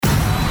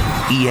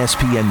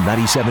ESPN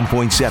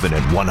 97.7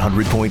 and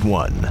 100.1.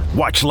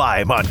 Watch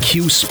live on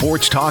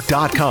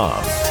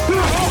QSportsTalk.com.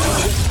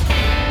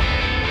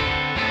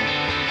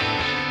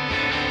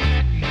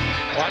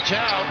 Watch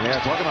out.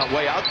 Yeah, talking about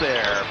way out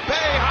there.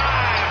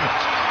 Boeheim!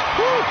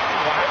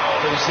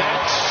 Wow, is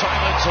that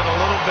silence in a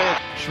little bit.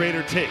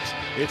 Schrader takes.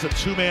 It's a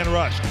two-man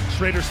rush.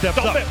 Schrader steps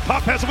up.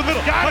 Pop pass over the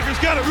middle.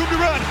 Tucker's got it. Room to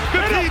run.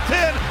 15,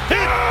 10.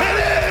 Hit and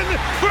in.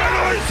 For an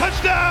orange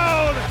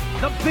touchdown.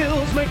 The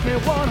Bills make me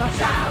wanna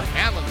shout.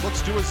 Allen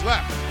looks to his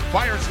left.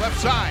 Fires left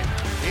side.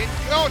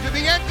 To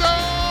the end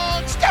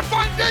zone.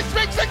 Stephon Diggs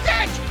makes the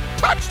catch.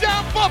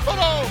 Touchdown,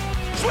 Buffalo.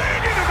 Swing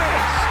and a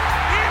miss.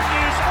 It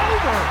is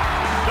over.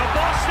 The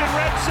Boston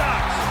Red Sox,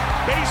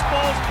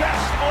 baseball's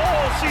best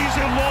all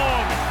season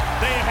long.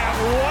 They have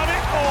won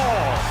it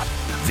all.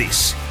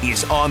 This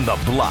is On the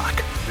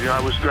Block. Yeah, I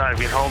was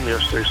driving home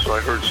yesterday, so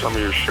I heard some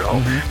of your show.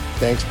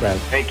 Thanks,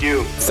 Brent. Thank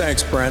you.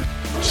 Thanks, Brent.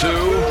 2,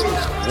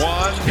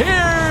 1.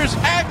 Here's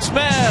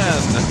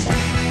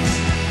X-Men.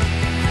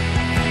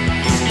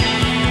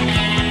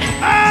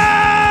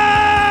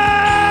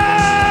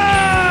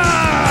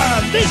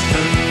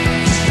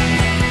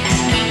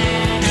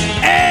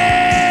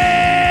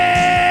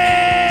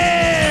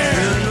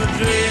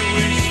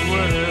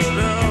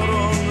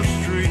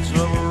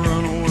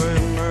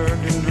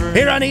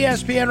 Here on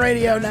ESPN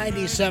Radio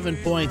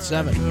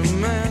 97.7,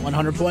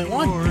 100.1,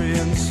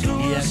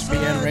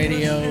 ESPN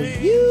Radio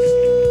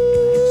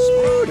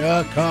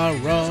Utica,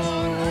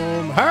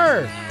 Rome.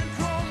 Heard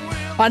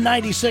on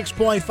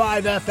 96.5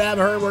 FM,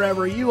 heard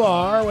wherever you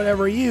are,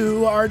 whatever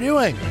you are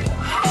doing.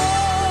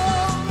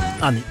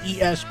 On the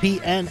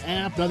ESPN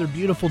app, another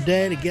beautiful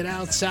day to get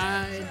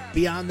outside,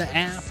 be on the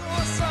app,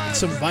 get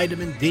some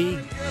vitamin D,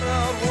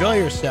 enjoy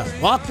yourself,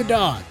 walk the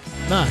dog.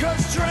 Come on.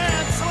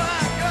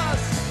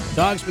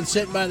 Dog's been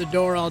sitting by the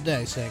door all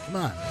day saying, come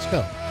on, let's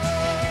go.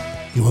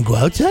 You want to go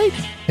outside?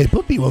 Hey,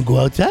 puppy, you want to go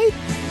outside?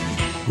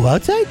 Go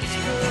outside?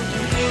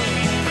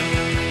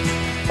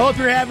 Hope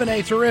you're having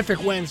a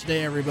terrific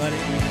Wednesday, everybody.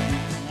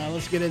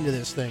 Let's get into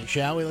this thing,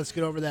 shall we? Let's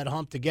get over that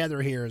hump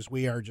together here as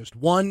we are just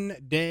one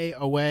day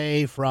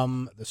away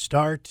from the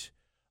start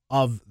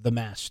of the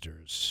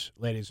Masters.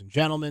 Ladies and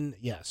gentlemen,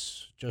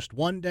 yes, just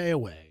one day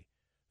away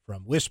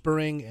from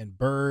whispering and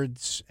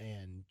birds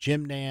and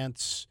Jim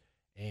Nantz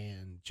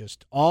and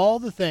just all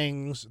the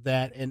things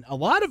that in a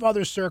lot of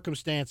other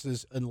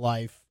circumstances in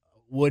life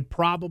would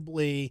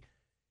probably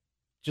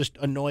just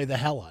annoy the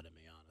hell out of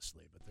me,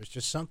 honestly. But there's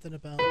just something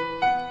about...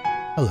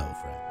 Hello,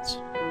 friends.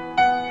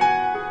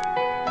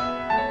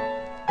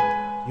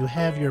 You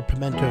have your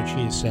pimento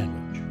cheese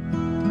sandwich.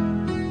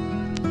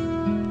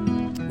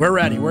 We're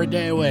ready. We're a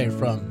day away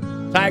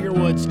from Tiger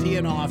Woods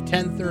teeing off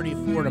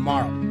 10:34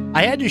 tomorrow.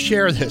 I had to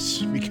share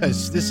this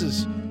because this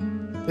is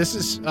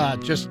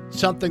just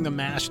something the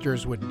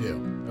Masters would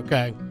do,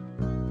 okay?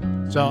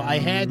 So I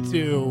had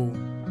to...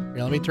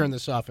 Here, let me turn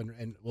this off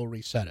and we'll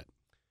reset it.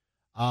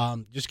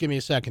 Just give me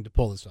a second to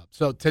pull this up.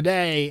 So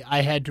today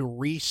I had to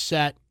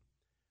reset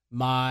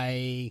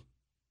my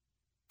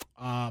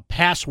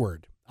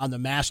password on the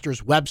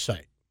Masters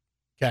website,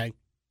 okay?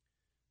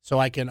 So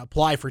I can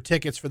apply for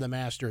tickets for the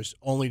Masters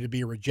only to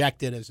be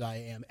rejected as I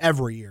am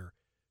every year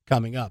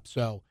coming up.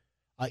 So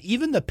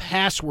even the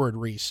password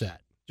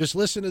reset. Just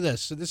listen to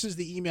this. So this is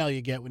the email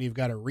you get when you've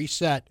got to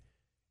reset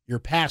your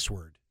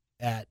password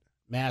at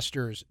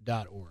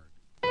masters.org.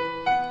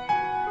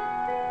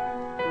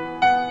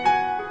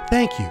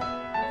 Thank you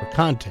for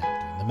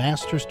contacting the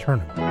Masters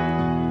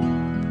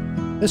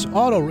Tournament. This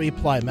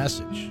auto-reply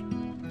message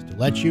is to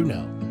let you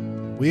know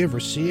we have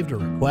received a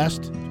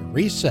request to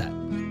reset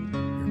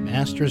your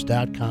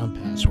masters.com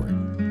password.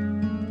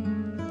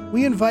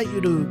 We invite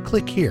you to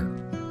click here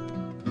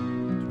to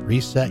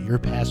reset your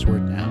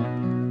password now.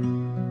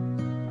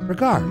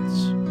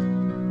 Regards,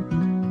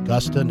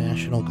 Augusta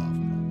National Golf Club.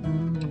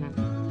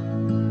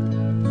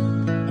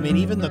 I mean,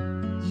 even the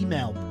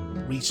email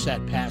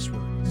reset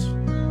passwords.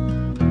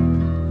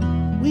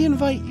 We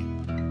invite you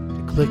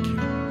to click here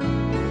to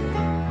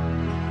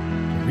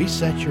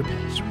reset your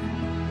password.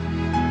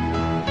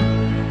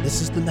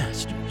 This is the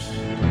Masters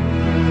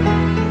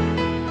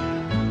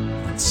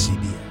on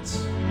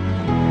CBS.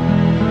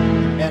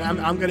 And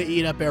I'm going to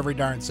eat up every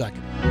darn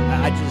second.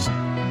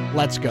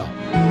 Let's go.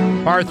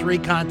 Par 3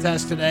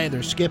 contest today.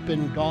 They're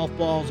skipping golf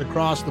balls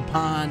across the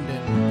pond,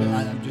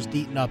 and I'm just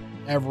eating up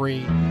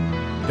every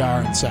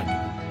darn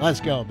second.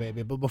 Let's go,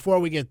 baby. But before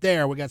we get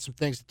there, we got some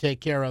things to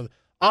take care of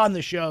on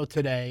the show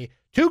today.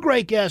 Two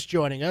great guests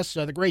joining us.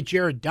 The great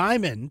Jared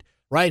Diamond,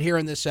 right here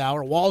in this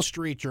hour, Wall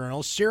Street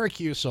Journal,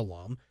 Syracuse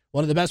alum,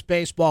 one of the best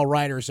baseball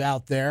writers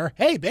out there.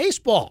 Hey,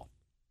 baseball.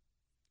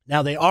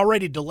 Now, they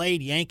already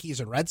delayed Yankees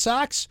and Red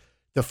Sox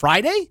to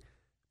Friday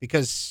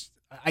because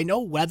I know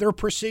weather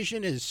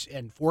precision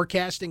and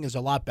forecasting is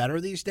a lot better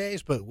these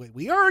days, but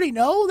we already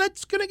know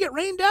that's going to get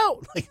rained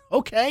out. Like,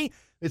 okay,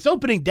 it's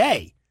opening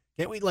day.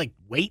 Can't we,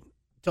 wait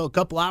until a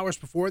couple hours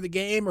before the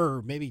game,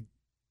 or maybe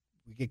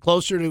we get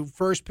closer to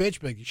first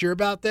pitch? But you sure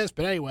about this?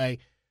 But anyway,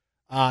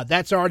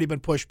 that's already been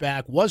pushed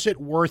back. Was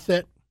it worth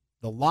it?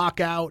 The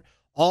lockout,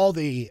 all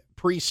the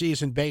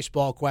preseason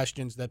baseball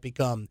questions that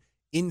become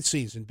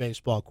in-season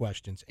baseball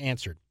questions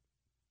answered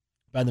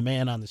by the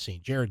man on the scene.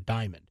 Jared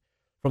Diamond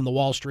from the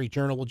Wall Street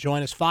Journal will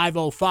join us.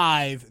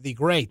 5:05, the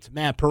great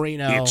Matt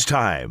Parrino. It's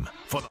time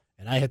for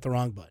And I hit the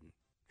wrong button.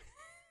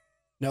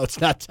 No,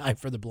 it's not time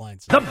for the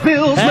blind side. The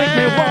Bills make me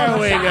There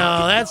want we to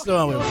go. That's the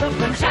one we want.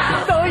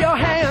 throw your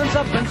hands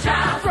up and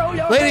shout. Throw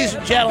your Ladies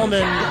and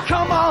gentlemen,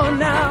 Come on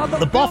now.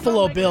 the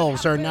Buffalo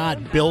Bills are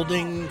not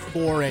building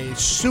for a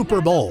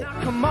Super Bowl.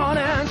 Come on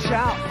and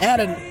shout. Add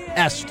an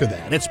S to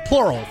that. It's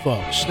plural,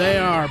 folks. They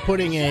are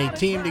putting a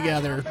team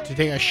together to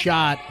take a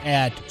shot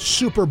at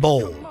Super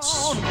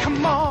Bowls.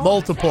 Come on.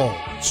 Multiple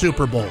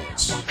Super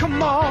Bowls.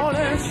 Come on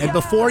and shout. And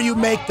before you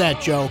make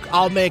that joke,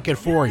 I'll make it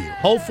for you.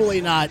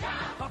 Hopefully not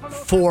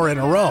 4 in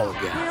a row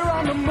again. We're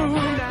on the move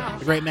now.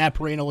 The great Matt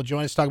Parrino will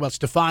join us to talk about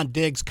Stephon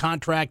Diggs'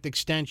 contract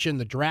extension.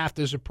 The draft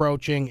is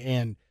approaching,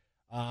 and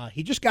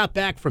he just got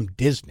back from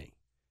Disney,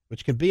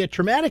 which can be a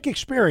traumatic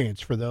experience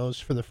for those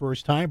for the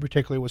first time,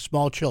 particularly with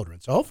small children.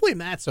 So hopefully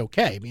Matt's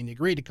okay. I mean, he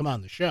agreed to come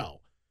on the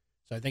show,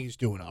 so I think he's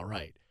doing all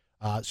right.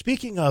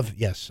 Speaking of,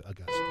 yes,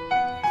 Augusta.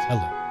 Yes,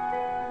 hello.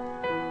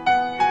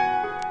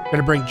 Going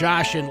to bring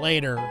Josh in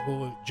later.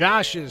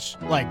 Josh is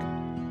like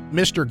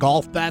Mr.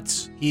 Golf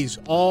Bets. He's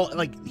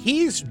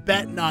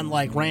betting on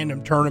like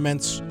random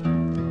tournaments.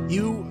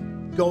 You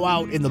go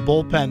out in the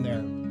bullpen there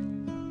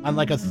on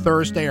like a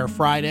Thursday or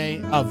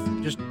Friday of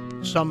just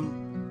some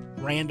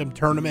random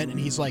tournament, and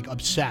he's like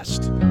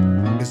obsessed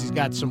because he's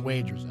got some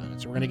wagers on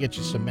it. So we're going to get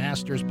you some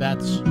Masters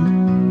bets.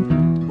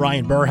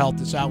 Ryan Burr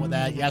helped us out with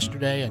that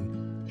yesterday,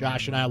 and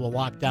Josh and I will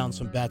lock down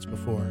some bets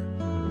before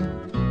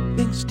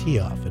things tee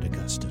off at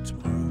Augusta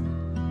tomorrow.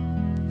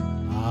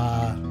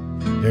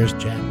 There's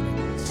Jack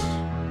Nicklaus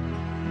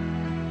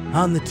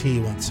on the tee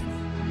once again.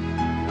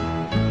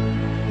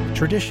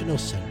 Traditional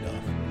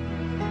send-off.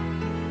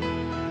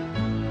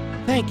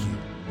 Thank you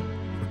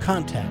for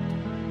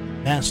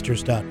contacting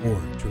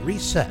masters.org to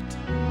reset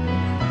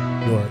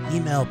your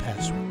email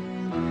password.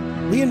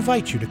 We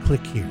invite you to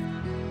click here.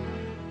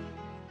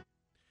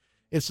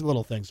 It's the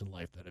little things in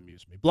life that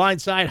amuse me.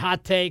 Blindside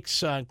hot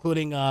takes,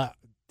 including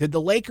did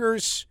the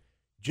Lakers,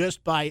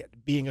 just by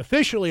being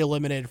officially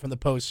eliminated from the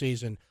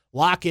postseason,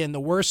 lock in the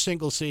worst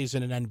single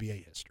season in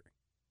NBA history?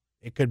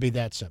 It could be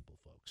that simple,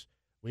 folks.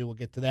 We will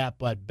get to that.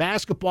 But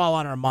basketball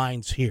on our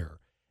minds here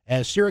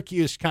as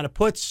Syracuse kind of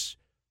puts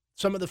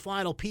some of the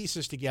final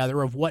pieces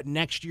together of what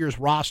next year's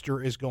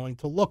roster is going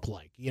to look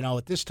like. You know,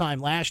 at this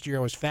time last year,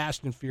 it was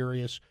fast and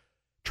furious.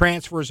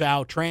 Transfers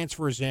out,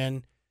 transfers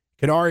in.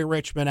 Kadari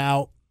Richmond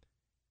out.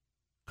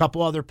 A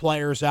couple other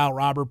players out.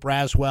 Robert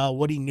Braswell,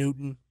 Woody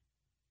Newton.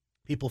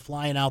 People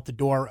flying out the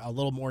door a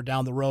little more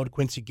down the road.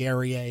 Quincy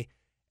Guerrier.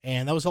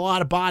 And that was a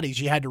lot of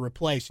bodies you had to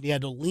replace, and you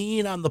had to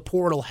lean on the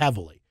portal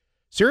heavily.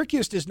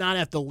 Syracuse does not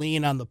have to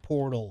lean on the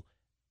portal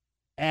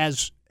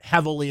as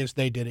heavily as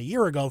they did a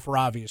year ago for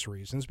obvious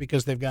reasons,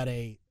 because they've got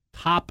a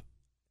top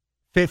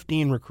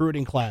 15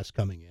 recruiting class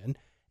coming in.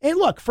 And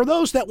look, for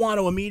those that want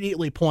to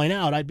immediately point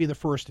out, I'd be the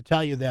first to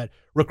tell you that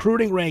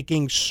recruiting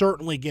rankings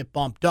certainly get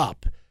bumped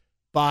up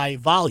by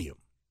volume,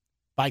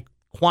 by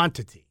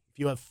quantity. If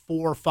you have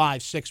 4,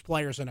 5, 6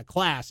 players in a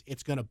class,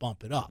 it's going to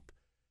bump it up.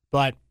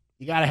 But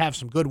you got to have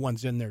some good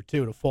ones in there,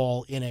 too, to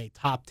fall in a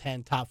top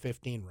 10, top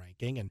 15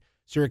 ranking. And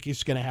Syracuse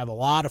is going to have a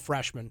lot of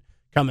freshmen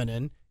coming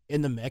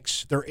in the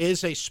mix. There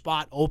is a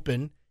spot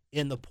open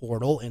in the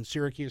portal, and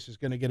Syracuse is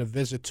going to get a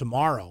visit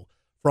tomorrow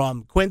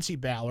from Quincy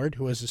Ballard,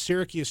 who is a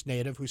Syracuse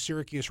native, who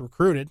Syracuse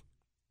recruited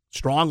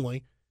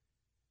strongly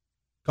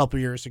a couple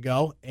years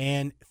ago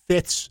and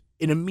fits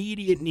an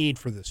immediate need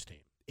for this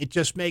team. It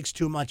just makes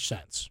too much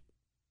sense.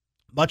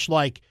 Much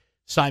like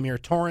Symir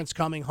Torrance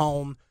coming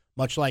home,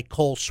 much like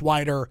Cole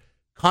Swider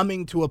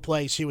coming to a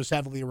place he was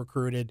heavily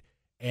recruited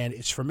and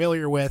is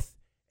familiar with,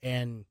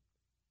 and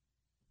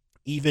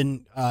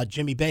even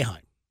Jimmy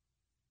Boeheim,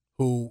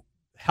 who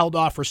held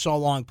off for so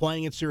long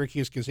playing at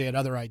Syracuse because he had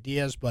other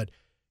ideas, but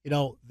you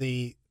know,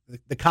 the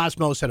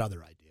Cosmos had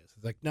other ideas.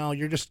 It's like, no,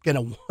 you're just going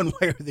to one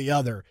way or the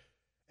other.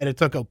 And it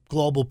took a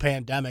global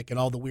pandemic and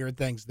all the weird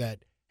things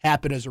that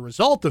happened as a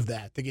result of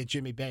that to get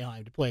Jimmy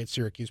Boeheim to play at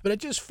Syracuse. But it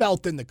just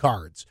felt in the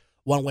cards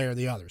one way or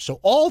the other. So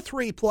all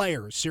 3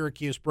 players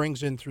Syracuse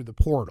brings in through the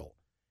portal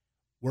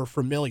were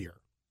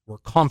familiar, were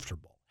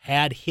comfortable,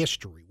 had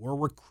history, were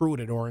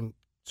recruited, or in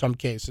some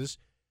cases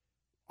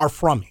are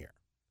from here.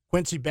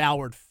 Quincy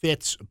Ballard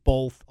fits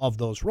both of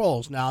those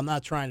roles. Now, I'm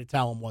not trying to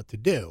tell him what to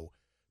do,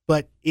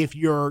 but if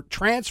you're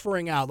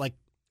transferring out, like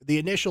the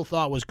initial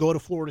thought was go to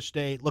Florida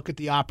State, look at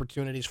the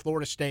opportunities.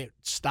 Florida State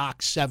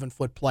stocks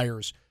 7-foot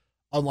players,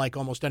 unlike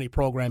almost any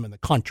program in the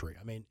country.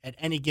 I mean, at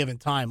any given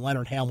time,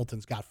 Leonard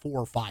Hamilton's got 4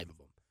 or 5 of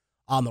them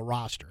on the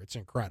roster. It's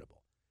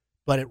incredible.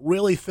 But it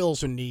really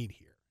fills a need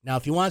here. Now,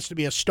 if he wants to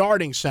be a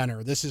starting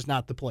center, this is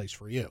not the place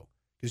for you,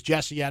 because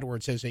Jesse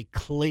Edwards has a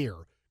clear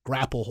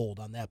grapple hold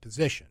on that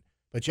position.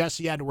 But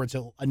Jesse Edwards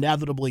will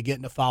inevitably get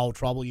into foul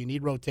trouble. You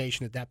need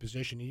rotation at that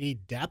position. You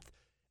need depth,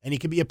 and he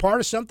can be a part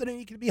of something, and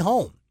he can be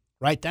home,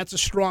 right? That's a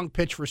strong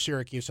pitch for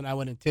Syracuse, and I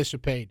would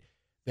anticipate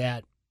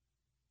that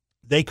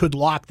they could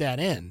lock that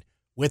in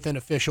with an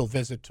official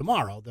visit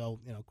tomorrow, though,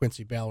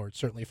 Quincy Ballard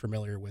certainly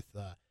familiar with,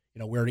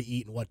 where to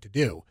eat and what to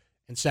do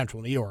in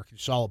Central New York.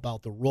 It's all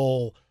about the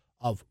role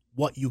of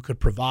what you could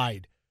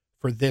provide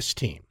for this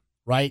team,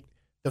 right?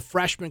 The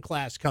freshman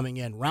class coming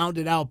in,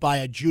 rounded out by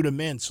a Judah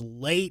Mintz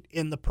late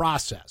in the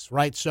process,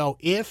 right? So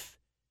if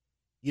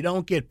you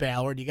don't get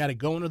Ballard, you got to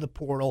go into the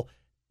portal,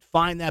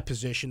 find that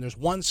position. There's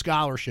one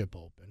scholarship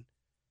open.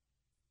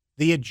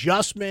 The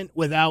adjustment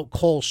without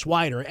Cole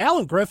Swider.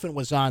 Alan Griffin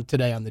was on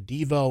today on the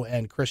Devo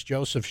and Chris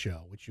Joseph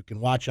show, which you can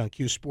watch on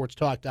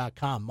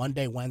QSportsTalk.com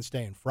Monday,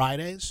 Wednesday, and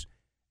Fridays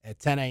at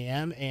 10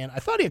 a.m. And I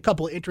thought he had a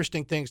couple of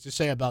interesting things to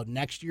say about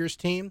next year's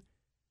team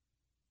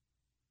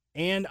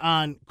and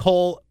on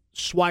Cole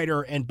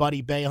Swider and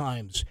Buddy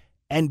Boeheim's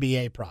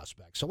NBA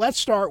prospects. So let's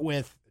start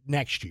with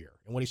next year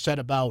and what he said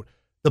about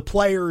the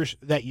players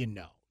that you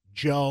know.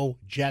 Joe,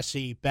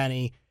 Jesse,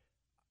 Benny.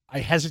 I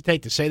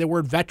hesitate to say the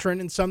word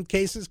veteran in some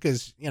cases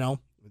because,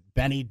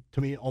 Benny, to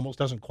me, almost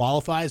doesn't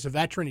qualify as a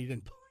veteran. He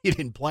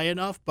didn't play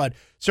enough, but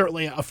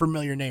certainly a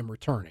familiar name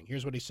returning.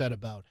 Here's what he said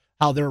about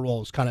how their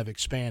role is kind of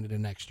expanded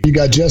in next year. You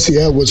got Jesse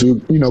Edwards, who,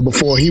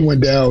 before he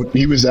went down,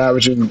 he was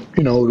averaging,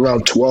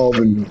 around 12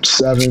 and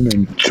 7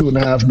 and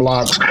 2.5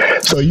 blocks.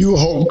 So you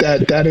hope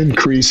that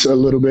increase a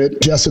little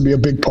bit. Jesse will be a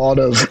big part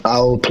of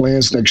our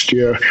plans next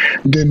year.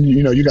 Then,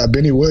 you got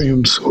Benny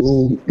Williams,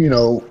 who,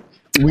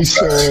 we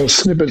saw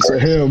snippets of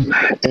him,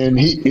 and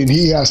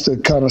he has to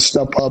kind of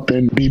step up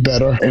and be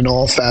better in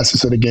all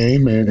facets of the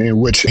game, and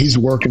which he's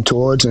working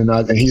towards,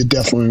 and he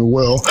definitely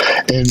will.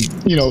 And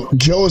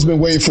Joe has been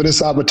waiting for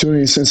this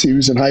opportunity since he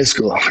was in high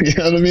school. You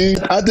know what I mean?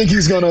 I think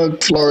he's going to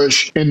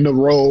flourish in the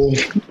role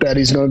that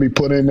he's going to be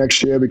put in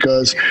next year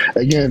because,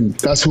 again,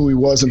 that's who he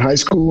was in high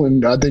school,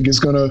 and I think it's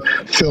going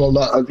to feel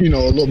a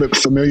little bit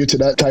familiar to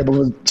that type of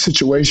a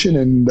situation,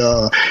 and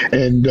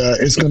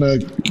it's going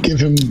to give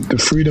him the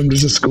freedom to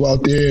just go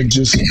out there and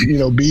just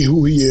be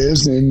who he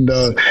is, and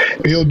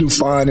he'll do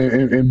fine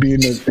and be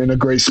in a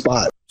great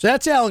spot. So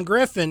that's Alan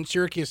Griffin,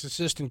 Syracuse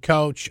assistant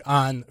coach,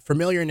 on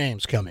familiar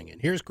names coming in.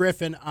 Here's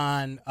Griffin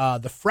on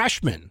the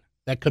freshmen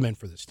that come in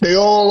for this team. They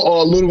all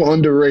are a little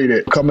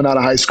underrated coming out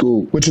of high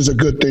school, which is a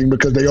good thing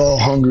because they all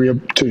hungry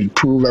to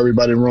prove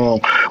everybody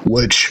wrong,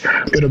 which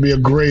it'll be a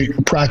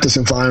great practice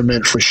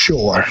environment for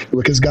sure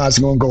because guys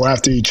are going to go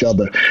after each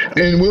other.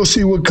 And we'll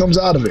see what comes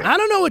out of it. I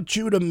don't know what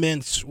Judah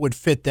Mintz would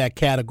fit that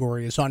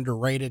category as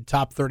underrated,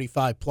 top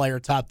 35 player,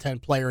 top 10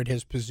 player at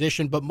his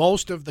position, but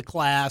most of the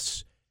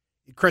class,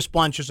 Chris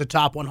Bunch is a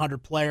top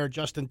 100 player,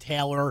 Justin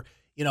Taylor,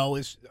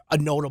 is a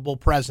notable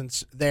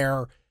presence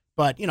there.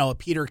 But,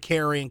 Peter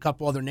Carey and a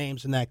couple other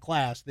names in that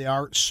class, they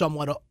are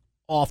somewhat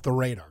off the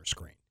radar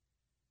screen.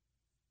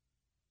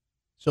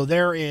 So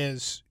there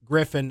is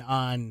Griffin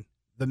on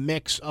the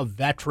mix of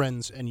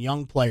veterans and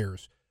young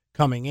players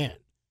coming in.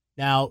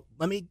 Now,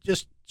 let me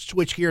just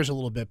switch gears a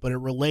little bit, but it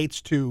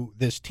relates to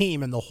this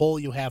team and the hole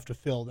you have to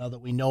fill now that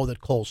we know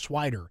that Cole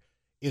Swider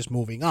is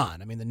moving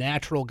on. I mean, the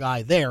natural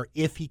guy there,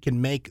 if he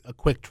can make a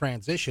quick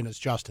transition, is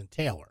Justin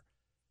Taylor.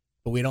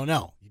 But we don't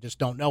know. You just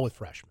don't know with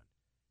freshmen.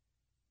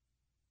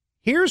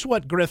 Here's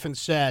what Griffin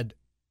said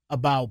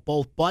about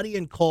both Buddy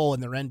and Cole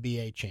and their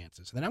NBA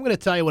chances. And then I'm going to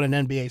tell you what an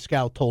NBA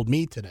scout told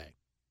me today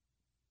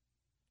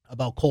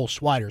about Cole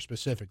Swider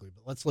specifically.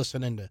 But let's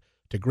listen into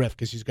Griff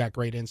because he's got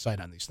great insight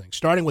on these things.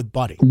 Starting with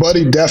Buddy.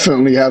 Buddy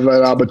definitely have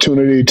an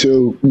opportunity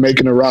to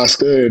making a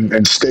roster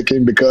and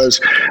sticking because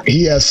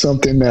he has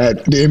something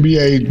that the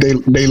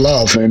NBA, they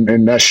love,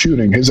 and that's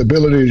shooting. His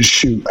ability to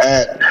shoot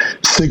at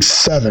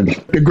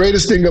 6'7". The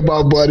greatest thing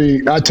about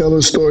Buddy, I tell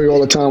this story all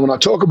the time when I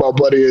talk about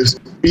Buddy, is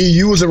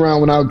he was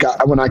around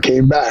when I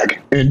came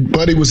back, and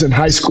Buddy was in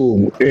high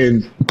school,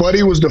 and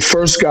Buddy was the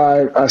first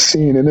guy I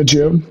seen in the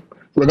gym,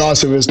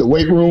 regardless if it's the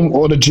weight room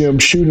or the gym,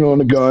 shooting on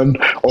the gun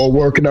or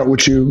working out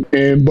with you.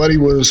 And Buddy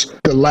was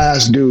the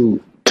last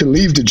dude to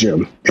leave the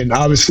gym. And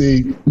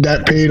obviously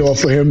that paid off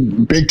for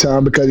him big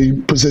time because he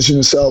positioned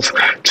himself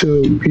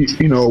to,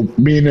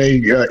 being a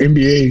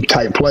NBA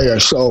type player.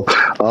 So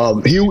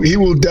he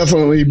will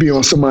definitely be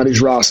on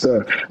somebody's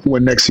roster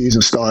when next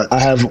season starts. I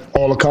have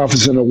all the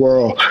confidence in the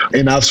world.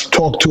 And I've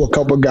talked to a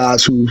couple of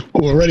guys who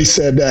already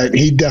said that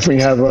he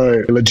definitely have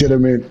a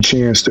legitimate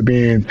chance to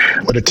be in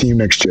with a team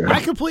next year.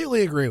 I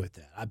completely agree with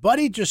that.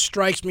 Buddy just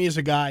strikes me as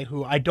a guy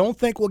who I don't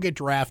think will get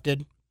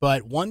drafted,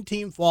 but one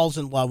team falls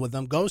in love with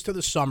him, goes to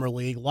the summer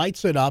league,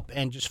 lights it up,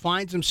 and just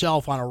finds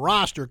himself on a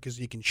roster because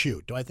he can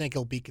shoot. Do I think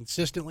he'll be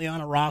consistently on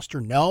a roster?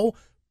 No.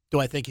 Do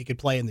I think he could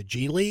play in the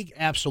G League?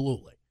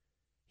 Absolutely.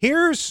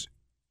 Here's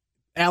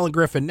Alan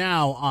Griffin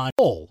now on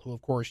Cole, who,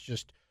 of course,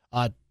 just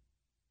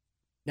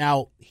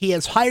now he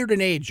has hired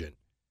an agent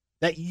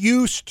that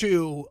used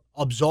to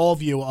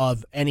absolve you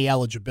of any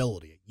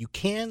eligibility. You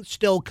can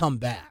still come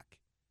back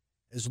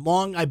as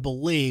long, I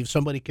believe,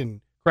 somebody can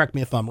correct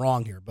me if I'm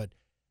wrong here, but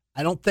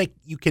I don't think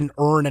you can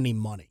earn any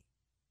money.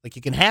 Like,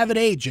 you can have an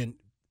agent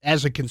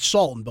as a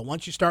consultant, but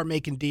once you start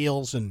making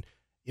deals and,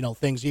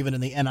 things even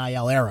in the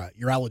NIL era,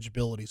 your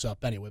eligibility's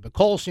up anyway. But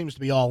Cole seems to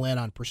be all in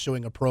on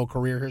pursuing a pro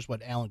career. Here's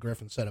what Alan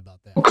Griffin said about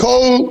that.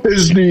 Cole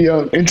is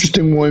the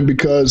interesting one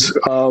because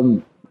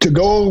to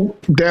go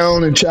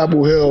down in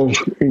Chapel Hill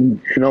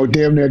and,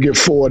 damn near get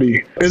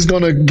 40 is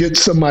going to get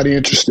somebody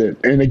interested.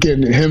 And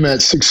again, him at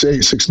 6'8",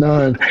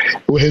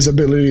 6'9", with his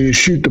ability to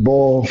shoot the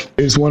ball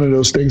is one of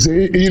those things.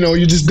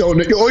 You just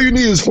don't, all you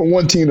need is for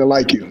one team to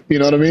like you. You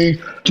know what I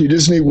mean? You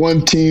just need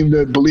one team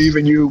to believe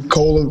in you.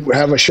 Cole will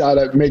have a shot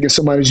at making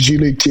somebody's G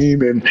League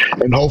team,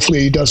 and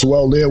hopefully he does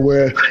well there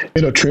where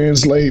it'll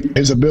translate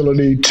his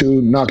ability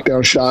to knock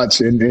down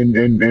shots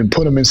and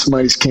put him in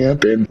somebody's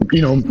camp. And,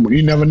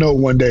 you never know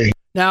one day.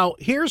 Now,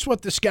 here's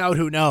what the scout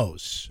who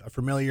knows, a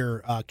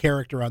familiar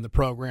character on the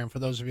program for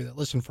those of you that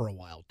listen for a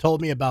while,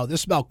 told me about.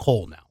 This is about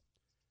Cole now.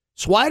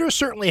 Swider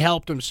certainly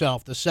helped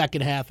himself the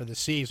second half of the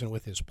season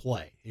with his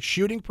play. His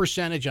shooting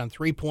percentage on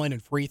three-point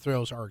and free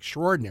throws are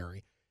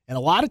extraordinary, and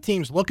a lot of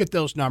teams look at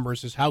those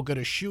numbers as how good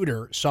a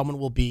shooter someone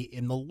will be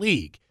in the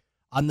league.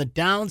 On the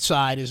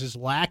downside is his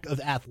lack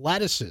of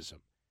athleticism.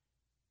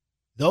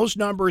 Those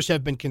numbers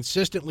have been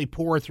consistently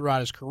poor throughout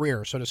his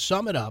career, so to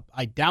sum it up,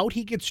 I doubt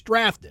he gets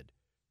drafted,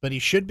 but he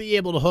should be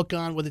able to hook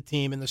on with a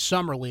team in the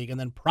Summer League and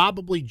then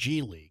probably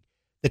G League.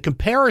 The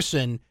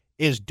comparison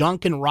is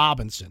Duncan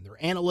Robinson.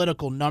 Their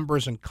analytical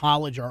numbers in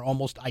college are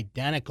almost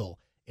identical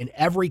in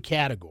every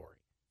category.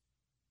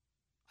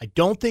 I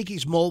don't think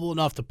he's mobile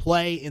enough to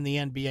play in the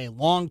NBA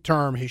long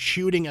term. His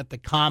shooting at the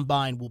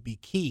combine will be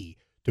key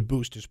to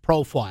boost his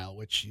profile,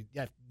 which you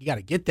got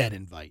to get that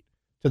invite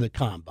to the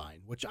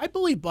combine, which I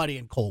believe Buddy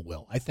and Cole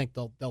will. I think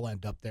they'll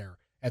end up there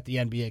at the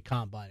NBA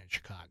combine in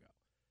Chicago.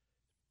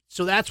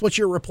 So that's what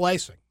you're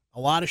replacing. A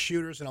lot of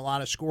shooters and a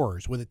lot of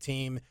scorers with a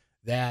team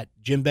that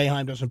Jim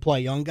Boeheim doesn't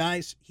play young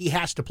guys. He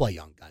has to play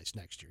young guys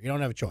next year. You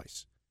don't have a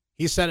choice.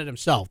 He said it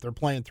himself. They're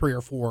playing 3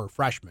 or 4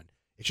 freshmen.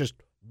 It's just,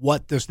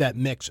 what does that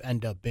mix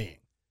end up being?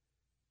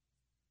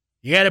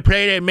 You got to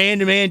play that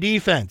man-to-man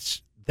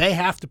defense. They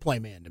have to play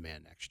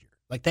man-to-man next year.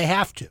 Like, they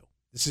have to.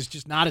 This is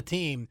just not a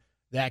team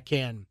that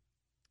can,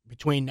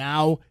 between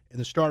now and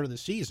the start of the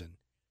season,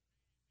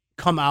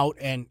 come out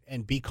and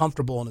be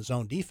comfortable in his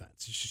own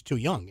defense. He's just too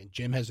young, and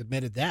Jim has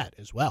admitted that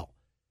as well.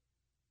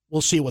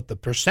 We'll see what the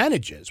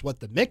percentage is, what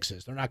the mix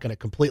is. They're not going to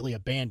completely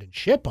abandon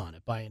ship on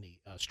it by any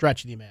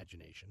stretch of the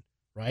imagination,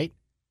 right?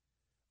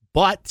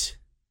 But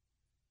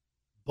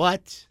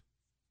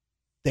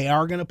they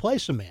are going to play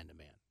some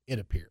man-to-man, it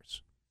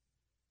appears.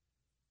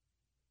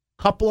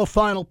 Couple of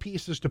final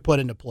pieces to put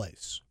into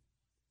place.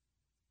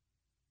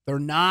 They're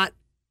not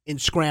in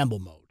scramble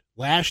mode.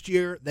 Last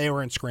year, they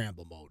were in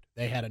scramble mode.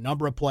 They had a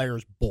number of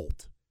players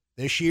bolt.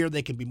 This year,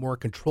 they can be more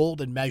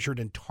controlled and measured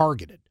and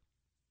targeted.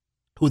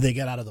 Who they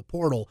get out of the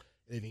portal.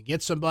 If you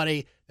get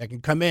somebody that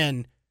can come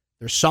in,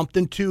 there's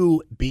something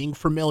to being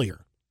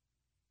familiar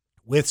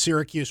with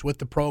Syracuse, with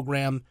the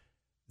program,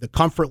 the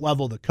comfort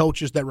level, the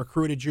coaches that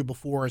recruited you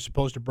before, as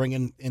opposed to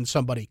bringing in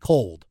somebody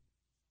cold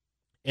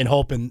and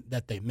hoping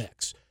that they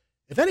mix.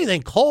 If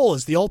anything, Cole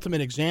is the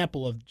ultimate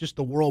example of just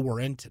the world we're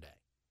in today.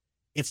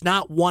 It's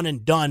not one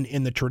and done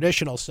in the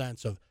traditional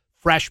sense of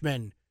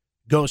freshman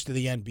goes to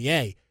the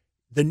NBA.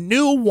 The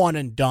new one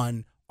and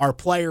done are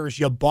players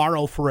you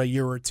borrow for a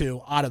year or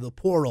two out of the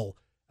portal,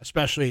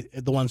 especially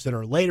the ones that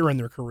are later in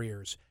their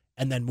careers,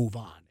 and then move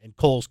on. In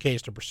Cole's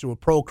case, to pursue a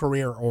pro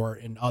career, or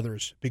in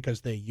others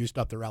because they used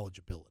up their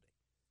eligibility.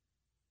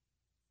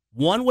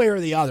 One way or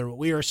the other, what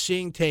we are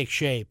seeing take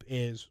shape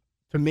is,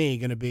 to me,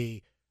 going to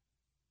be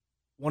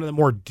one of the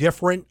more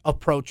different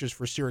approaches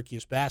for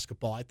Syracuse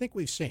basketball I think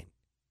we've seen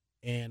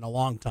in a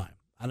long time.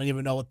 I don't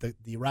even know what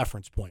the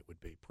reference point would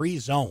be.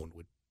 Pre-zone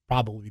would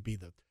probably be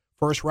the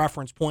first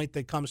reference point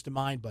that comes to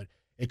mind, but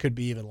it could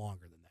be even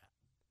longer than that.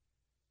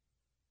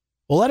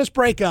 Well, let us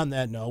break on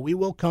that note. We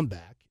will come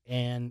back,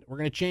 and we're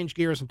going to change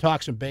gears and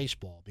talk some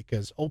baseball,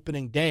 because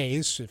opening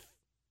days, if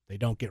they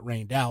don't get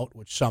rained out,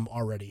 which some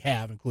already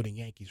have, including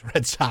Yankees,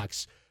 Red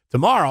Sox,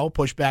 tomorrow,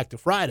 pushed back to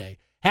Friday,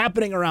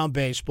 happening around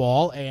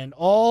baseball, and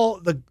all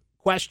the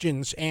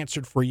questions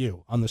answered for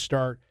you on the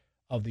start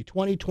of the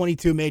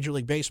 2022 Major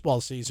League Baseball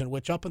season,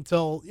 which up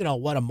until,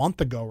 a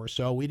month ago or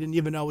so, we didn't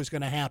even know was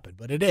going to happen,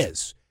 but it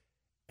is.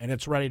 And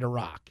it's ready to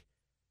rock.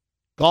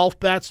 Golf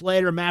bets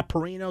later. Matt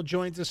Perino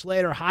joins us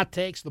later. Hot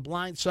takes, the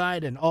blind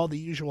side, and all the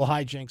usual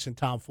hijinks and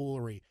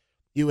tomfoolery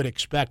you would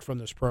expect from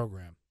this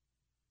program.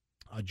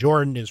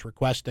 Jordan is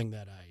requesting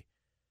that I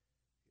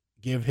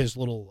give his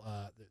little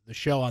the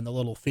show on the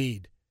little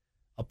feed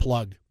a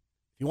plug.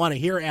 If you want to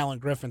hear Alan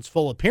Griffin's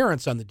full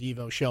appearance on the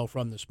Devo show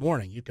from this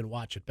morning, you can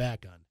watch it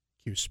back on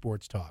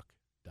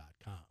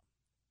QSportsTalk.com.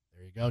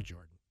 There you go,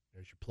 Jordan.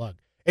 There's your plug.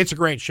 It's a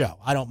great show.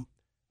 I'm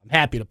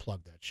happy to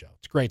plug that show.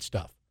 It's great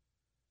stuff.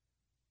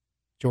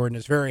 Jordan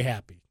is very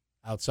happy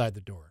outside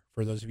the door.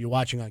 For those of you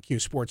watching on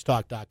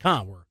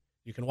QSportsTalk.com, where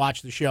you can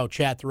watch the show,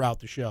 chat throughout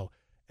the show,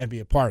 and be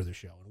a part of the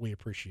show, and we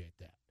appreciate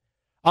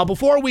that.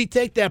 Before we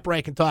take that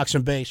break and talk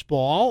some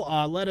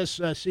baseball, let us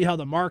see how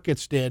the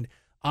markets did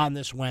on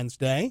this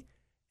Wednesday.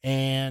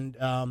 And,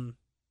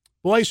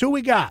 boys, who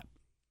we got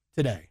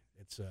today?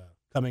 It's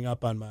coming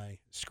up on my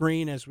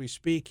screen as we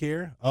speak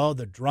here. Oh,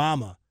 the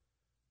drama.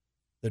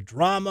 The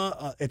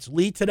drama. It's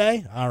Lee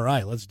today? All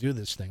right, let's do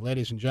this thing.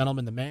 Ladies and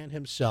gentlemen, the man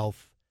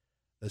himself,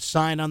 The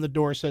sign on the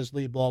door says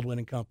Lee Baldwin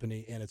and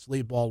Company, and it's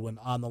Lee Baldwin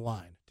on the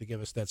line to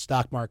give us that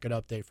stock market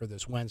update for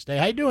this Wednesday.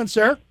 How you doing,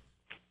 sir?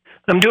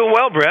 I'm doing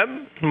well, Brett.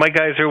 My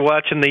guys are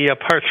watching the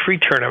par 3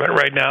 tournament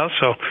right now,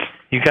 so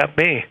you got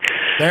me.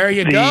 There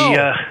you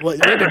go. Well,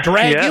 they had to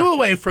drag you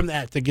away from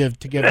that to give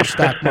a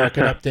stock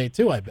market update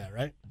too, I bet,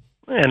 right?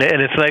 And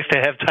it's nice to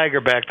have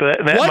Tiger back.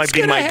 That might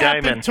be my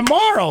diamond.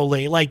 Tomorrow,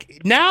 Lee?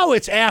 Like, now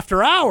it's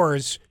after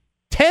hours,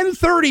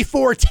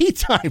 10:34 tee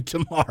time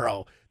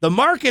tomorrow. The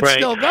market's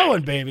still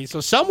going, baby, so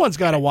someone's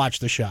got to watch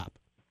the shop.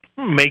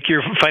 Make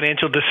your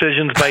financial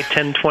decisions by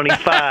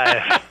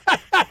 10:25.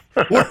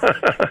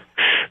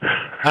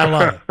 I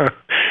love it.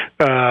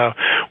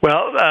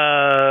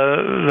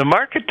 The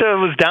market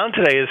was down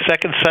today. The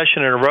second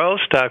session in a row,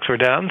 stocks were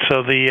down.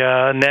 So the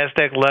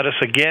NASDAQ led us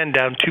again,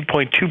 down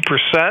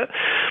 2.2%.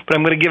 But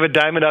I'm going to give a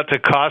diamond out to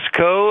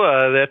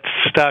Costco. That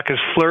stock is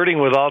flirting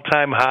with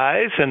all-time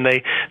highs, and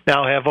they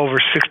now have over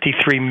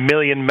 63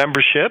 million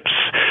memberships.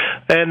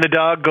 And the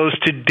dog goes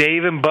to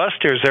Dave &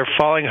 Buster's. They're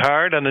falling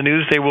hard on the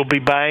news they will be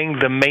buying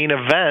the Main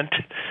Event,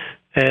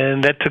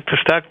 and that took the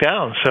stock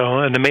down.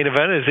 And the Main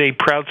Event is a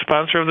proud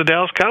sponsor of the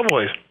Dallas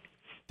Cowboys.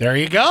 There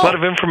you go. A lot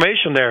of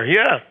information there,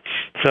 yeah.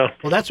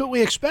 Well, that's what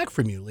we expect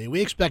from you, Lee. We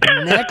expect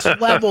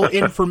next-level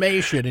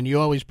information, and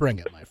you always bring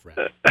it, my friend.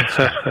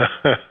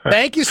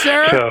 Thank you,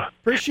 sir.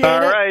 Appreciate it.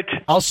 All right.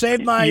 I'll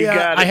save my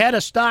I had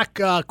a stock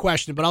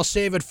question, but I'll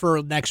save it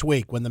for next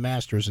week when the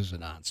Masters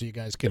isn't on, so you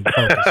guys can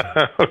focus on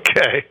it.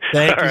 Okay.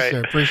 Thank you,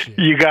 sir. Appreciate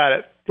it. You got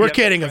it. We're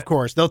kidding, of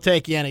course. They'll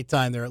take you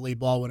anytime there at Lee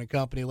Baldwin &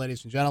 Company.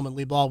 Ladies and gentlemen,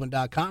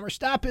 LeeBaldwin.com, or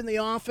stop in the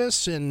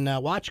office and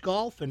watch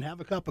golf and have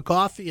a cup of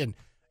coffee and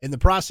in the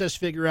process,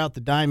 figure out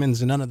the diamonds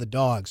and none of the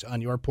dogs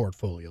on your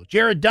portfolio.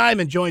 Jared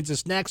Diamond joins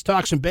us next.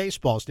 Talk some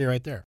baseball. Stay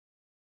right there.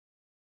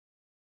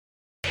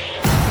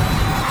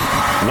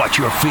 Watch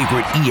your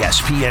favorite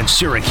ESPN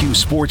Syracuse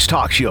sports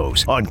talk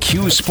shows on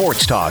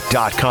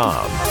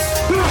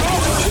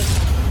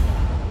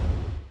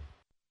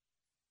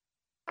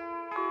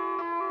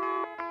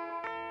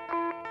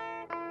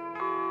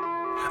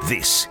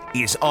This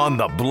is On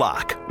the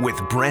Block with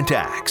Brent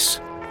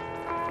Axe.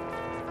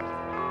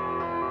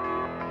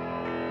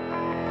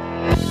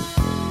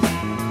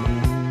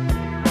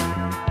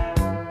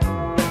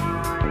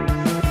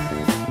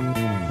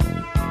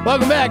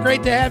 Welcome back.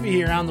 Great to have you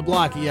here on the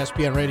block,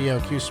 ESPN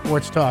Radio,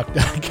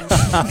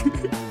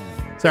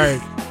 QSportsTalk.com. Sorry,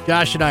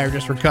 Josh and I are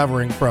just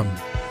recovering from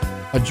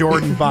a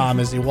Jordan bomb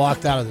as he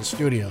walked out of the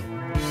studio,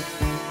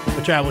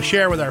 which I will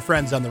share with our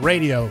friends on the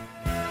radio.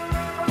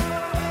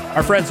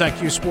 Our friends on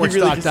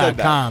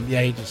QSportsTalk.com.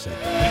 Yeah, he just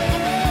said that.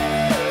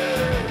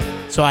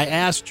 So I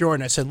asked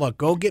Jordan, I said, look,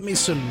 go get me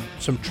some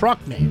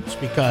truck names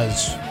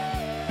because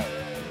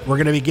we're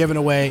going to be giving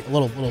away a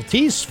little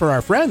tease for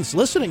our friends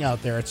listening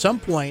out there. At some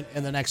point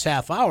in the next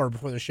half hour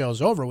before the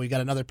show's over, we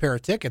got another pair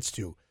of tickets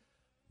to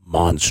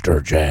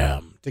Monster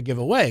Jam to give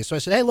away. So I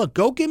said, hey, look,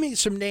 go give me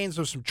some names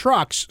of some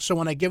trucks so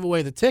when I give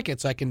away the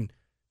tickets, I can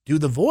do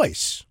the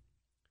voice.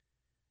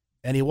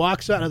 And he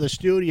walks out of the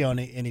studio and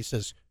he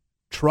says,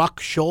 Truck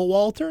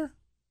Showalter?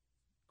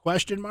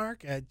 Question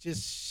mark? Hey,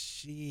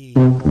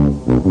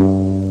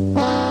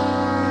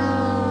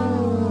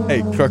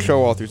 Truck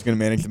Showalter's going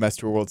to manage the Mets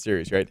to a World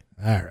Series, right?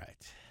 All right.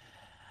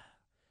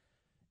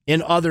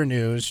 In other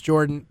news,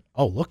 Jordan,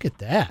 oh, look at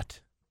that.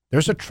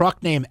 There's a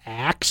truck named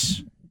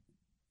Axe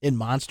in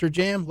Monster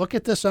Jam. Look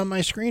at this on my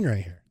screen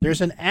right here.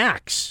 There's an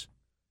Axe.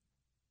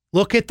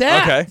 Look at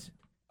that.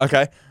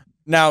 Okay.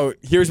 Now,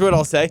 here's what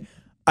I'll say.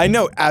 I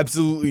know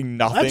absolutely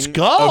nothing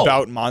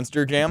about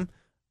Monster Jam,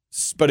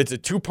 but it's a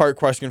two-part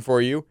question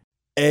for you.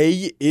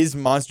 A, is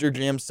Monster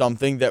Jam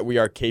something that we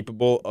are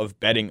capable of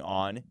betting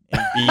on?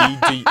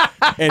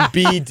 And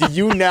B, do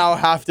you now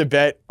have to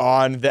bet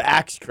on the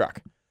Axe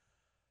truck?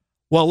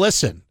 Well,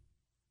 listen,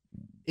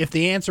 if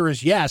the answer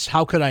is yes,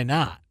 how could I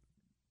not?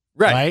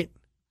 Right?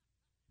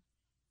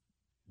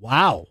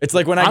 Wow. It's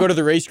like when I go to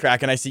the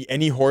racetrack and I see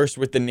any horse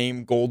with the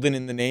name Golden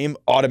in the name,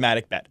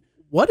 automatic bet.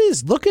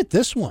 Look at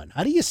this one.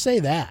 How do you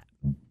say that?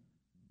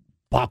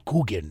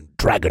 Bakugan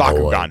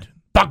Dragonoid.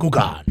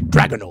 Bakugan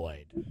Dragonoid.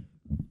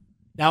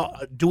 Now,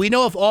 do we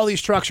know if all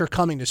these trucks are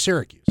coming to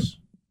Syracuse?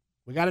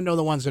 We got to know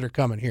the ones that are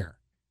coming here.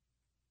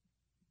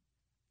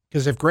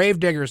 Because if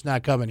Gravedigger's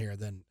not coming here,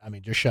 then,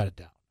 just shut it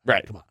down.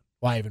 Right. Come on.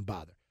 Why even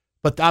bother?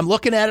 But I'm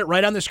looking at it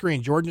right on the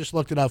screen. Jordan just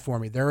looked it up for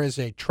me. There is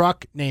a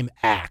truck named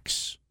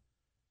Axe.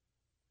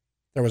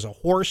 There was a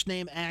horse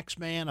named Axe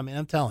Man.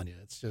 I'm telling you,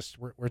 it's just,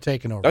 we're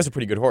taking over. That was a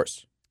pretty good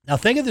horse. Now,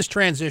 think of this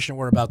transition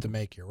we're about to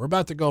make here. We're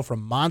about to go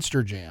from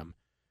Monster Jam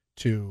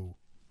to...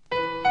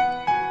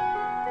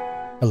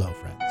 Hello,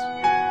 friends.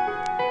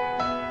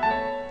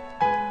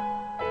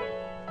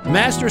 The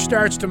Masters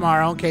starts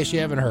tomorrow, in case you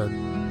haven't heard.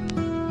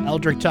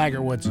 Eldrick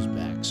Tiger Woods is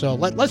back. So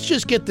let's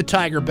just get the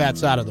Tiger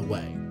bets out of the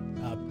way.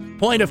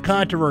 Point of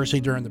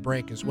controversy during the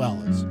break as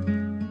well is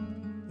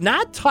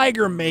not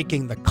Tiger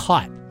making the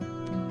cut.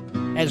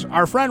 As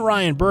our friend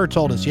Ryan Burr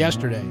told us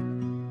yesterday,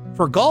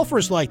 for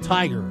golfers like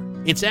Tiger,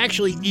 it's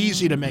actually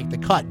easy to make the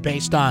cut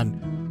based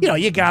on,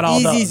 you got all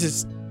the...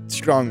 Easy's a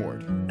strong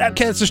word.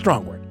 Okay, it's a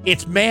strong word.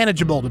 it's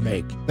manageable to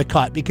make the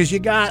cut because you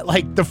got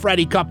like the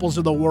Freddie Couples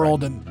of the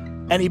world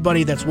and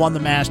anybody that's won the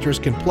Masters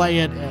can play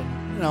it,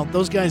 and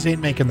those guys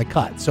ain't making the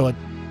cut. So it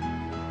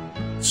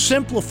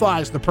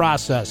simplifies the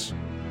process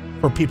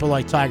for people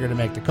like Tiger to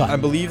make the cut. I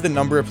believe the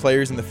number of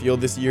players in the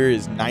field this year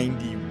is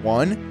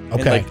 91.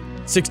 Okay. And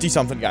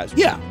 60-something guys.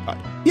 Yeah.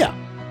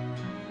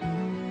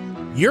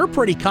 You're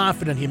pretty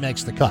confident he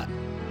makes the cut.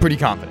 Pretty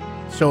confident.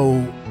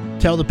 So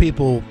tell the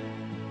people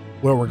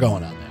where we're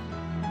going on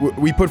that.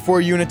 We put 4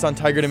 units on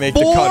Tiger to make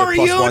the cut at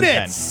plus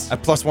 110.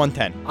 At plus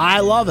 110. I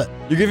love it.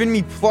 You're giving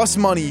me plus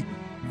money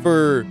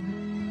for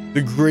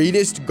the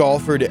greatest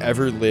golfer to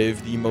ever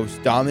live, the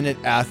most dominant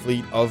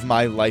athlete of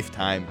my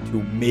lifetime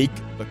to make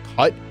the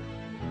cut.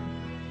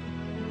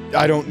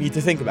 I don't need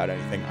to think about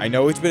anything. I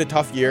know it's been a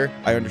tough year.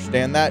 I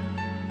understand that.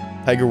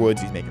 Tiger Woods,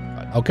 he's making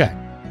the cut. Okay.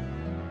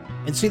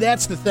 And see,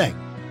 that's the thing.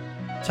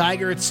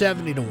 Tiger at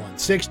 70-1,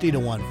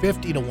 60-1,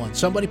 50-1.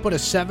 Somebody put a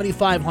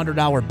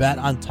 $7,500 bet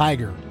on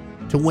Tiger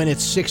to win at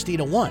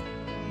 60-1.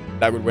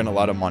 That would win a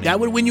lot of money. That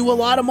would win you a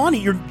lot of money.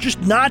 You're just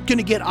not going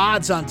to get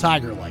odds on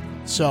Tiger like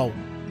that. So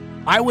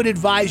I would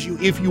advise you,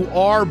 if you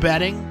are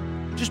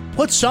betting, just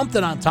put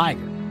something on Tiger.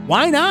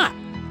 Why not?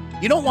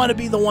 You don't want to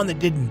be the one that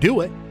didn't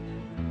do it.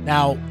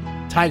 Now,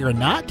 Tiger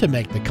not to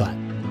make the cut.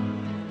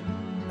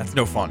 That's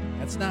no fun.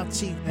 That's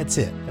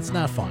it. That's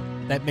not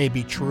fun. That may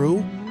be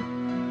true,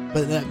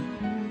 but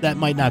that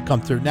might not come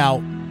through. Now,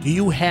 do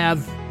you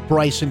have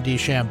Bryson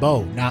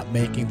DeChambeau not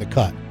making the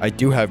cut? I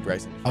do have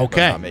Bryson DeChambeau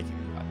not making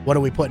the cut. What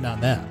are we putting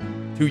on that?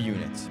 2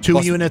 units.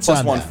 Two units plus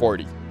on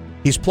 140. That.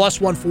 He's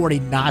plus 140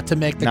 not to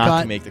make the cut.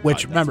 Not to make the cut.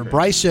 Which, remember,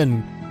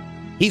 Bryson,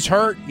 he's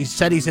hurt. He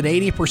said he's at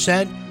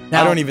 80%.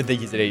 Now, I don't even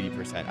think he's at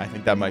 80%. I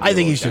think that might be I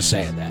think he's just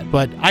saying that.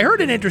 But I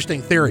heard an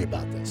interesting theory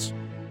about this.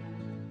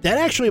 That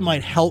actually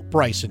might help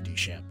Bryson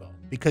DeChambeau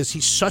because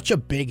he's such a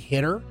big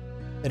hitter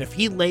that if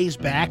he lays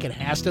back and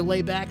has to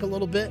lay back a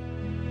little bit,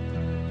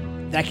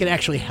 that could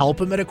actually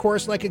help him at a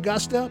course like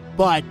Augusta.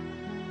 But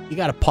you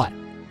got to putt.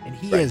 And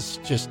he is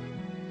just,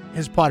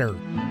 his putter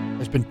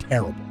has been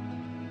terrible.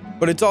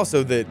 But it's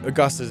also that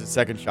Augusta's a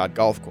second shot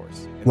golf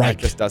course. And that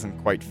just doesn't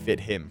quite fit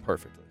him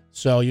perfectly.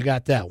 So you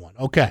got that one.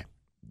 Okay.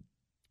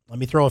 Let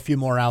me throw a few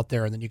more out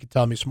there, and then you can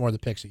tell me some more of the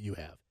picks that you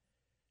have.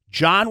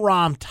 Jon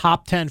Rahm,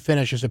 top 10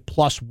 finishes at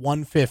plus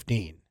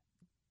 115.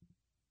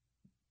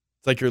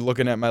 It's like you're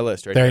looking at my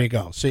list right there. There you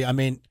go. See, I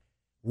mean,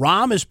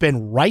 Rahm has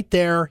been right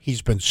there.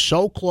 He's been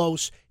so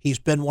close. He's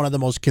been one of the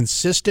most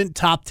consistent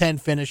top 10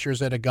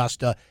 finishers at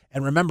Augusta.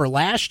 And remember,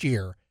 last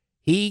year,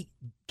 he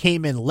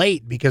came in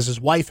late because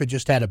his wife had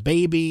just had a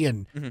baby,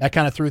 and that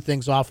kind of threw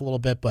things off a little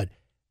bit. But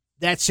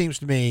that seems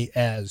to me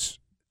as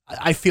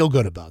I feel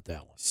good about that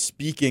one.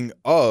 Speaking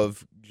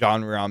of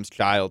Jon Rahm's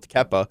child,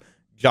 Kepa,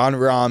 Jon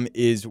Rahm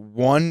is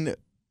one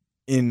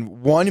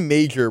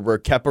major where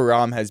Kepa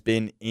Rahm has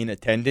been in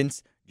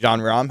attendance. Jon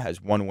Rahm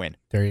has 1 win.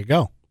 There you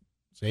go.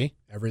 See,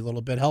 every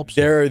little bit helps.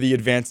 There are the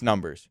advanced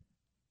numbers.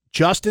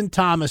 Justin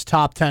Thomas,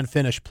 top 10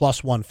 finish,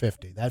 plus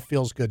 150. That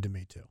feels good to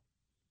me, too.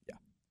 Yeah.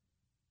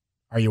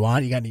 Are you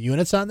on? You got any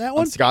units on that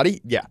one? On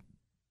Scotty? Yeah.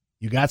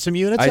 You got some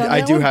units on that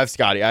I do one? have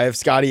Scotty. I have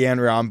Scotty and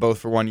Rahm both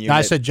for 1 unit. No,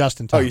 I said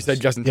Justin Thomas. Oh, you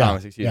said Justin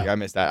Thomas. Excuse me. I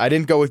missed that. I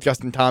didn't go with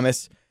Justin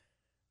Thomas.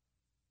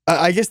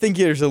 I just think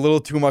there's a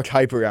little too much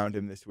hype around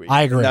him this week.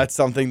 I agree. And that's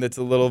something that's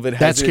a little bit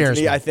hesitant that scares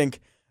to me. me. I think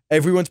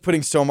everyone's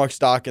putting so much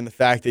stock in the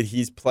fact that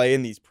he's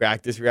playing these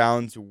practice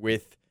rounds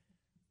with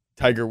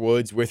Tiger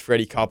Woods, with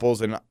Freddie Couples,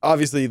 and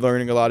obviously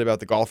learning a lot about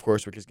the golf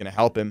course, which is going to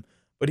help him.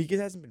 But he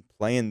just hasn't been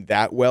playing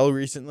that well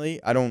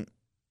recently.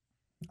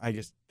 I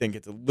just think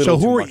it's a little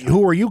too much. So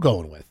who are you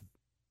going with?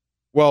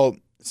 Well,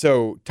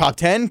 so top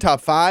 10,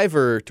 top 5,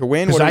 or to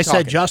win? Because I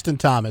said Justin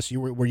Thomas.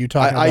 Were you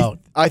talking about?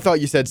 I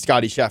thought you said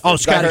Scotty Scheffler. Oh,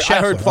 Scotty Scheffler.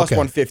 I heard plus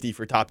 150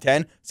 for top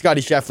 10.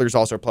 Scotty Scheffler is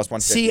also plus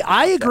 150. See,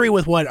 I agree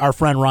with what our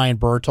friend Ryan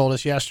Burr told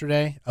us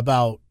yesterday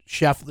about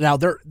Scheffler. Now,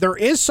 there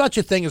is such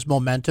a thing as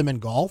momentum in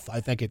golf. I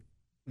think it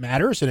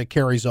matters and it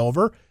carries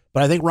over.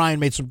 But I think Ryan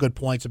made some good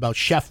points about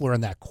Scheffler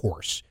in that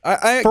course.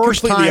 I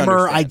First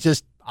timer,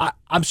 understand.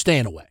 I'm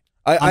staying away.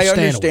 I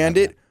understand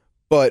it.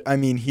 But, I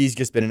mean, he's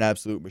just been an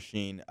absolute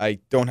machine. I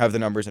don't have the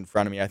numbers in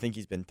front of me. I think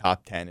he's been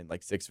top 10 in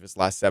like 6 of his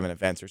last 7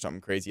 events or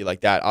something crazy like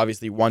that.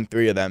 Obviously, won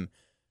 3 of them.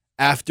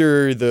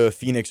 After the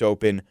Phoenix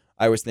Open,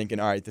 I was thinking,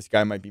 all right, this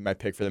guy might be my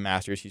pick for the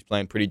Masters. He's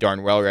playing pretty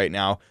darn well right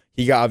now.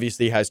 He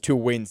obviously has 2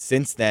 wins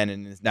since then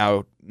and is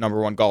now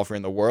number 1 golfer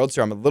in the world.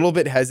 So I'm a little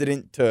bit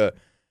hesitant to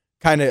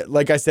kind of,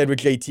 like I said with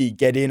JT,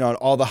 get in on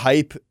all the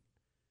hype.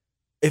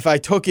 If I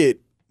took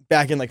it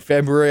back in like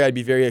February, I'd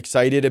be very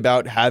excited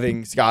about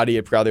having Scotty.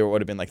 It probably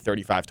would have been like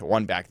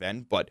 35-1 back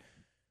then, but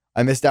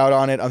I missed out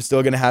on it. I'm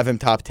still going to have him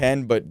top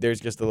 10, but there's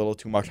just a little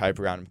too much hype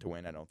around him to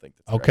win. I don't think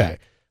that's okay. Right.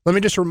 Let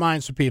me just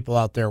remind some people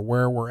out there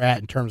where we're at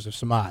in terms of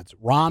some odds.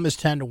 Rahm is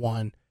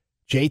 10-1.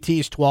 JT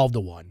is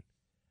 12-1.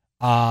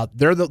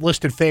 They're the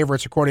listed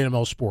favorites according to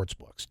most sports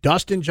books.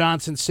 Dustin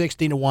Johnson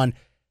 16-1.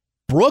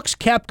 Brooks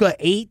Koepka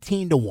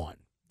 18-1.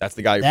 That's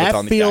the guy who puts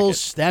on the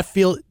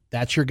jacket.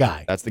 That's your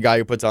guy. That's the guy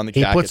who puts on the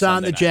jacket. He puts on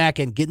Sunday the night.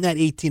 jacket, and getting that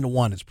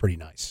 18-1 is pretty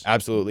nice.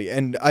 Absolutely.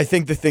 And I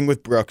think the thing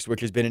with Brooks,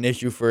 which has been an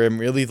issue for him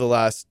really the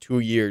last 2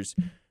 years,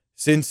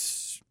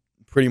 since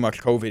pretty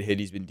much COVID hit,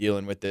 he's been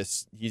dealing with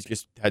this. He's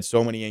just had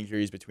so many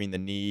injuries between the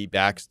knee,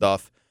 back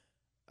stuff.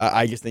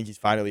 I just think he's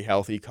finally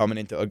healthy coming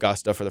into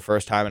Augusta for the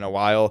first time in a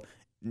while.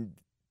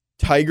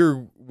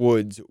 Tiger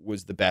Woods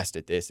was the best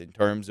at this in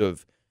terms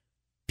of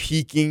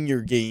peaking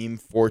your game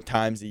 4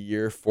 times a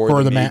year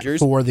for the majors.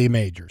 For the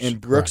majors.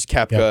 And Brooks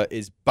Koepka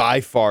is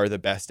by far the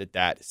best at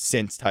that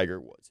since Tiger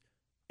Woods.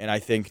 And I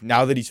think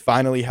now that he's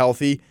finally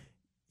healthy,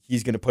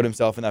 he's going to put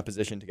himself in that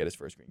position to get his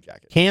first green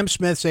jacket. Cam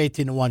Smith's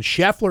 18-1.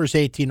 Scheffler's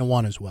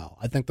 18-1 as well.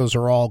 I think those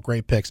are all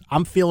great picks.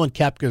 I'm feeling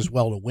Koepka as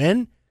well to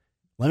win.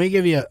 Let me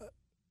give you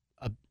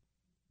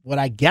what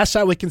I guess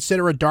I would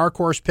consider a dark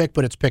horse pick,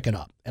 but it's picking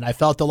up. And I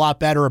felt a lot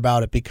better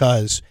about it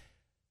because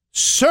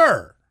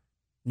Sir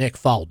Nick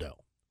Faldo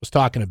was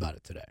talking about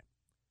it today.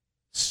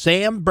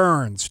 Sam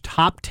Burns,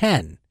 top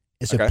 10,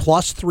 is at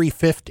plus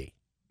 350.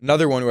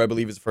 Another one who I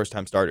believe is a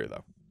first-time starter,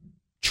 though.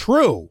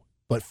 True,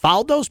 but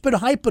Faldo's been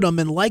hyping him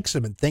and likes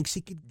him and thinks he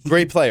could.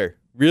 Great player.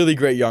 Really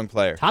great young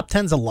player. Top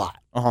 10's a lot.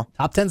 Uh-huh.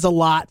 Top 10's a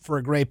lot for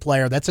a great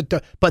player.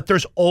 But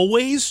there's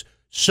always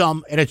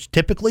some, and it's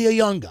typically a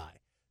young guy.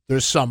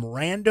 There's some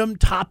random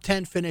top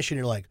 10 finish, and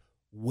you're like,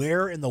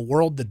 where in the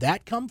world did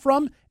that come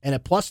from? And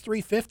at plus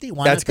 350,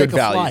 why That's not take good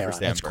a value flyer? for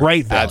Sam That's Burns.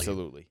 great value.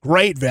 Absolutely.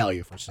 Great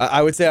value for Sam.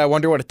 I would say I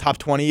wonder what a top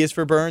 20 is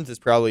for Burns. It's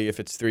probably, if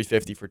it's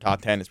 350 for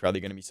top 10, it's probably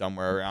going to be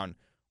somewhere around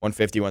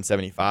 150,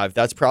 175.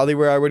 That's probably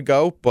where I would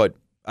go, but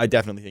I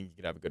definitely think he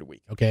could have a good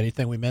week. Okay,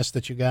 anything we missed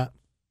that you got?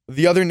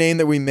 The other name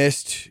that we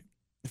missed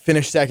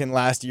finished second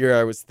last year.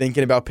 I was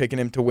thinking about picking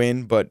him to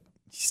win, but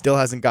he still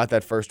hasn't got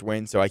that first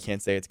win, so I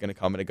can't say it's going to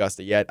come in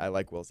Augusta yet. I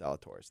like Will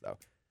Zalatoris, though.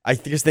 I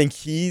just think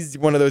he's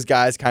one of those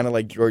guys, kind of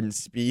like Jordan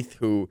Spieth,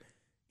 who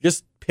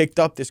just picked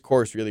up this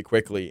course really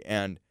quickly.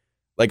 And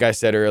like I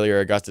said earlier,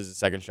 Augusta's a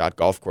second shot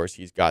golf course.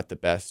 He's got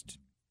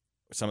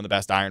some of the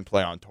best iron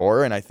play on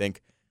tour, and I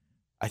think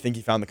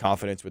he found the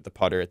confidence with the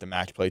putter at the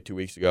match play 2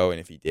 weeks ago. And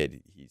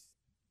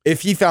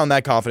if he found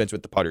that confidence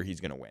with the putter,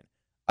 he's going to win.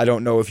 I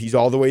don't know if he's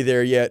all the way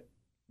there yet,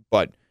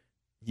 but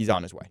he's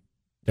on his way.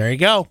 There you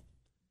go.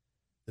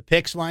 The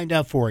picks lined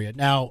up for you.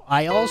 Now,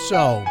 let's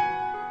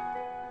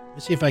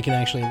see if I can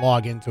actually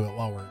log into it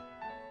while we're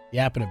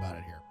yapping about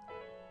it here.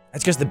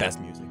 That's just the best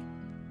music.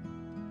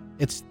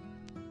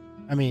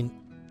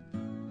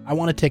 I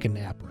want to take a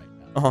nap right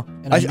now. Uh-huh.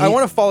 And I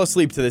want to fall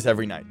asleep to this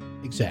every night.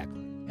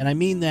 Exactly. And I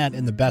mean that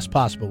in the best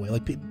possible way.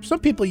 Like some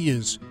people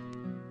use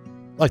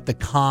like the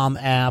Calm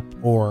app,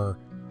 or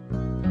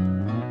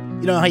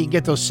you know how you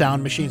get those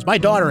sound machines. My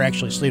daughter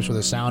actually sleeps with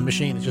a sound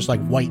machine. It's just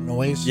like white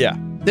noise. Yeah.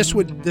 This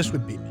would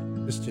be me.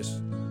 This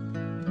just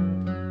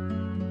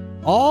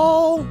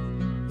all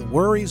the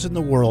worries in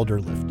the world are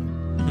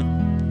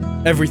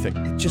lifted. Everything.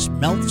 It just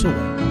melts away.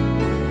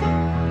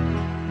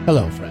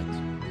 Hello, friends.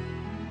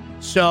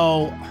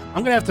 So I'm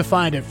going to have to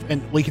find it,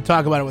 and we can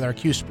talk about it with our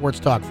Q Sports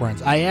Talk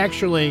friends. I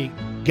actually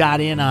got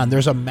in on,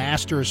 there's a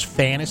Masters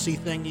fantasy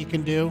thing you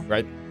can do.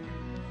 Right.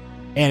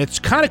 And it's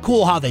kind of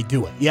cool how they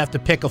do it. You have to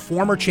pick a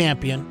former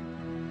champion,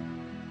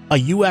 a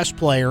U.S.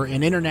 player,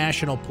 an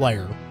international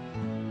player,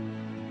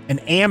 an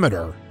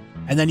amateur,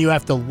 and then you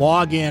have to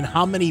log in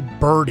how many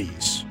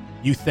birdies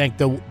you think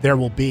there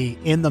will be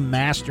in the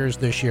Masters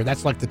this year.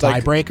 That's like the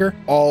tiebreaker.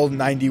 All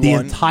 91. The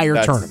entire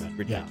That's tournament.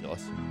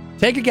 ridiculous. Yeah.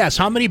 Take a guess.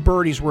 How many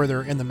birdies were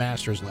there in the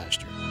Masters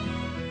last year?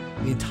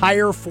 The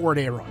entire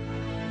 4-day run.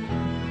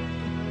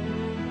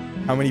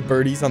 How many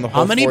birdies on the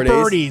whole 4 days? How many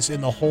birdies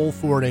in the whole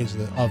 4 days of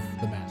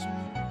the Masters?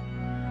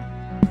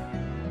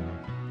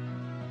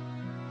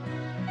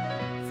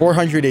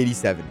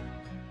 487.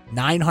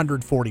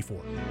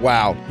 944.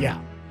 Wow.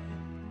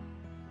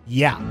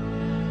 Yeah.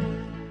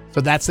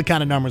 So that's the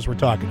kind of numbers we're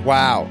talking about.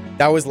 Wow.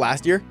 That was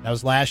last year? That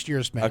was last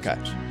year's Masters.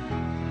 Okay.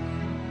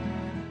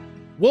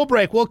 We'll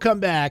break. We'll come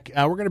back.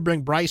 We're going to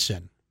bring Bryce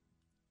in.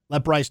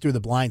 Let Bryce do the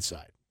blind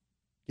side.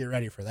 Get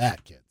ready for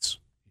that, kids.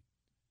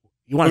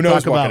 You want to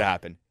talk about what could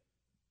happen?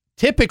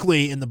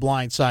 Typically in the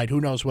blind side,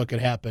 who knows what could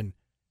happen?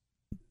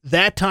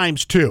 That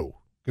times 2,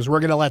 because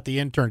we're going to let the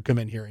intern come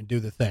in here and do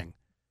the thing.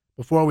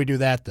 Before we do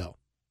that, though,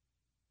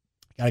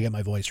 got to get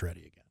my voice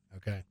ready again,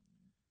 okay?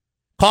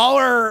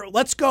 Caller,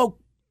 let's go.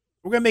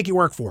 We're going to make you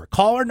work for it.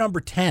 Caller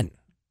number 10.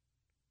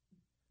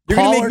 You're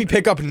going to make me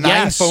pick up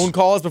 9 phone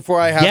calls before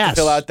I have to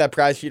fill out that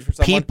prize sheet for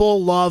someone?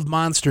 People love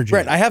Monster Jam.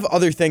 Brent, I have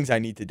other things I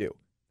need to do.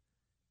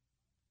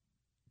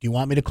 Do you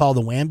want me to call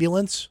the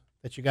ambulance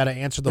that you got to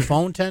answer the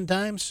phone 10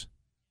 times?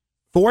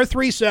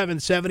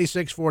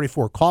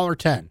 437-7644. Caller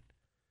 10.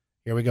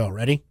 Here we go.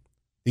 Ready?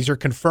 These are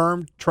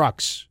confirmed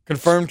trucks.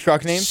 Confirmed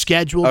truck names?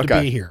 Scheduled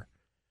to be here.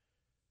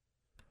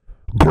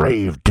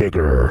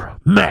 Gravedigger,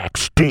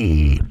 Max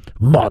D,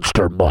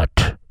 Monster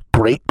Mutt,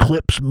 Great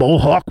Clips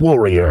Mohawk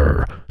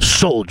Warrior,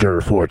 Soldier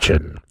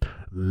Fortune,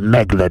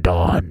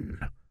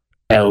 Megalodon,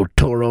 El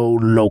Toro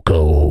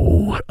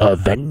Loco,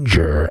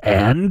 Avenger,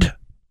 and...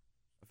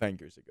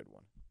 Avenger's a good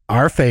one.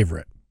 Our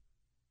favorite.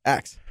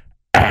 Axe.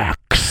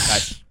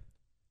 Axe.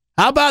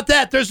 How about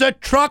that? There's a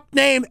truck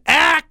named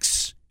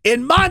Axe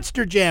in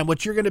Monster Jam,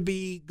 which you're going to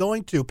be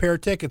going to. Pair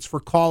of tickets for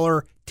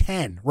caller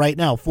 10 right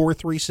now,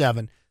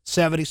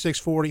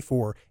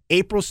 437-7644,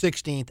 April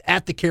 16th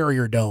at the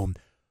Carrier Dome.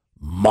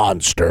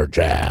 Monster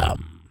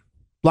Jam.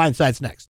 Blindside's next.